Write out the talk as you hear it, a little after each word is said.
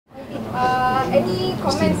Any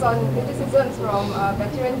comments on criticisms from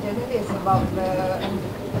veteran journalists about the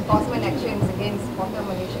enforcement actions against Portal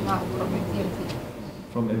Malaysian Art from MCMC?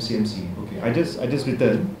 From MCMC, okay. I just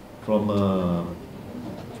returned from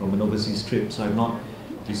an overseas trip, so I've not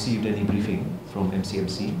received any briefing from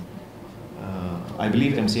MCMC. I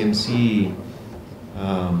believe MCMC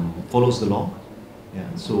follows the law. Yeah,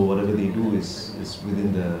 so whatever they do is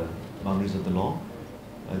within the boundaries of the law.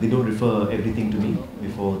 They don't refer everything to me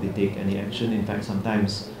before they take any action. In fact,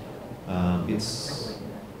 sometimes it's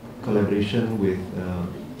collaboration with,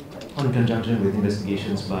 in conjunction with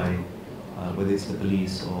investigations by whether it's the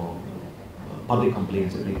police or public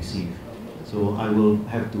complaints that they receive. So I will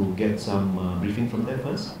have to get some briefing from them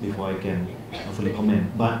first before I can fully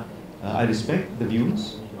comment. But I respect the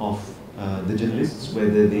views of the journalists,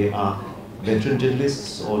 whether they are veteran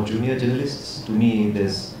journalists or junior journalists. To me,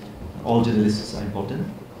 all journalists are important.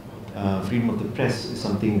 Freedom of the press is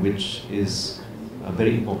something which is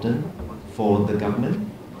very important for the government.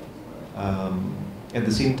 At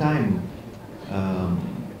the same time,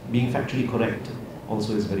 being factually correct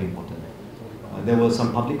also is very important. There were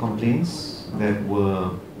some public complaints that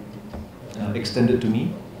were extended to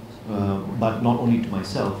me, but not only to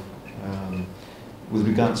myself, with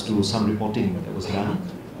regards to some reporting that was done.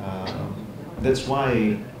 That's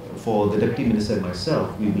why, for the Deputy Minister and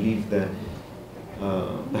myself, we believe that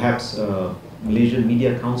perhaps Malaysian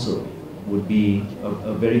Media Council would be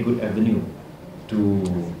a very good avenue to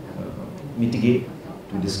mitigate,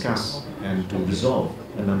 to discuss, and to resolve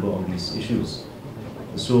a number of these issues.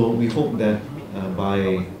 So we hope that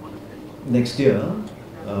by next year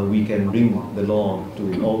we can bring the law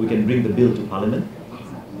to, or we can bring the bill to Parliament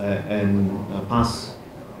and pass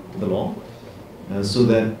the law so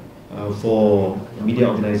that for media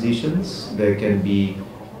organizations there can be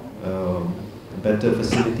better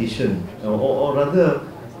facilitation, or rather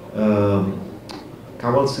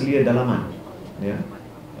kawal selia dalaman, yeah,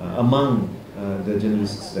 among the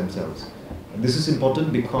journalists themselves. This is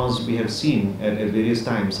important because we have seen at various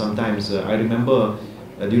times, sometimes I remember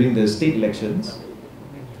during the state elections,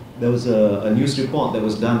 there was a news report that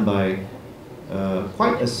was done by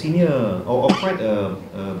quite a senior or quite a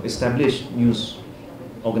established news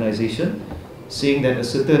organization, saying that a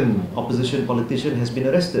certain opposition politician has been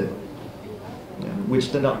arrested,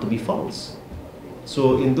 which turned out to be false.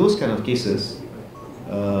 So in those kind of cases,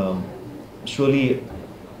 surely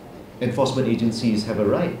enforcement agencies have a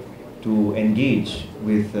right to engage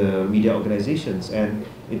with media organizations, and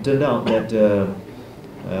it turned out that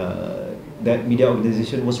that media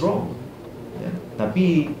organization was wrong.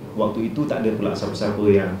 Tapi waktu itu tak ada pula siapa-siapa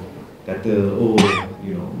yang kata, oh,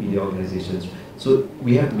 media organizations. So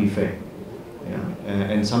we have to be fair.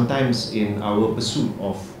 And sometimes in our pursuit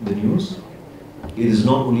of the news, it is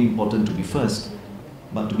not only important to be first,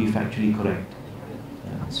 but to be factually correct.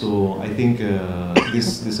 So I think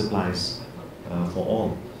this applies for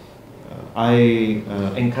all. I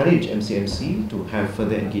encourage MCMC to have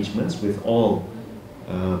further engagements with all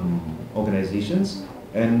organizations,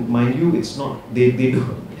 and mind you, it's not they do.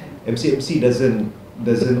 MCMC doesn't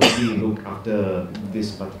only look after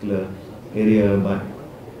this particular area, but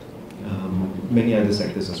many other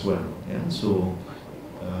sectors as well. So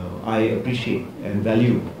I appreciate and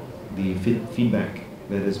value the feedback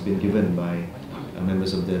that has been given by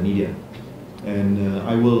members of the media, and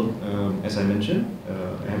I will, as I mentioned,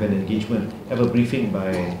 have an engagement, have a briefing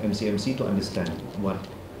by MCMC to understand what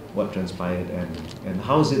transpired and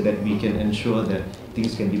how is it that we can ensure that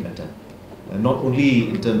things can be better, not only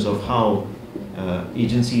in terms of how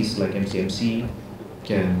agencies like MCMC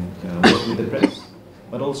can work with the press,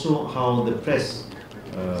 but also how the press,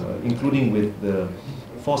 including with the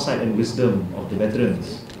foresight and wisdom of the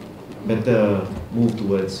veterans, better move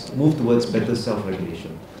towards better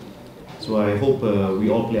self-regulation. So I hope we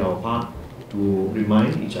all play our part to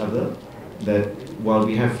remind each other that while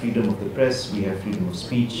we have freedom of the press, we have freedom of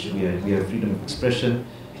speech, we have freedom of expression,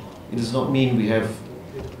 it does not mean we have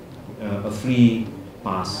a free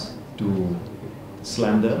pass to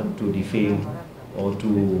slander, to defame, or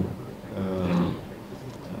to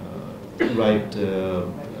write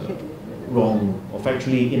wrong or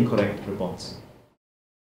factually incorrect reports.